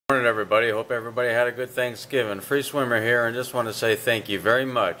morning, everybody. Hope everybody had a good Thanksgiving. Free Swimmer here, and just want to say thank you very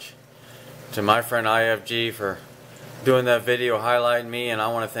much to my friend IFG for doing that video highlighting me, and I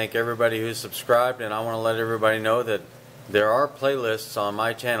want to thank everybody who's subscribed, and I want to let everybody know that there are playlists on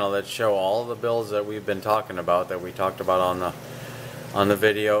my channel that show all the builds that we've been talking about, that we talked about on the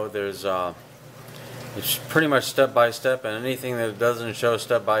video. There's it's pretty much step by step, and anything that doesn't show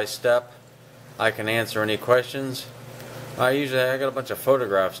step by step, I can answer any questions. I got a bunch of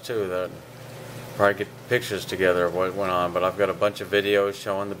photographs too that probably get pictures together of what went on, but I've got a bunch of videos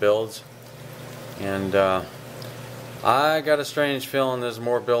showing the builds, and I got a strange feeling there's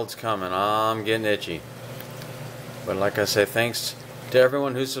more builds coming. I'm getting itchy. But like I say, thanks to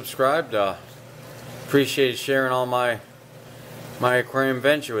everyone who subscribed. Appreciate sharing all my aquarium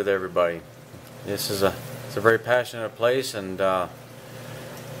venture with everybody. It's a very passionate place, and the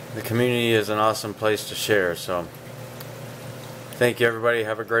community is an awesome place to share. So thank you, everybody.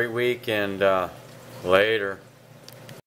 Have a great week, and later.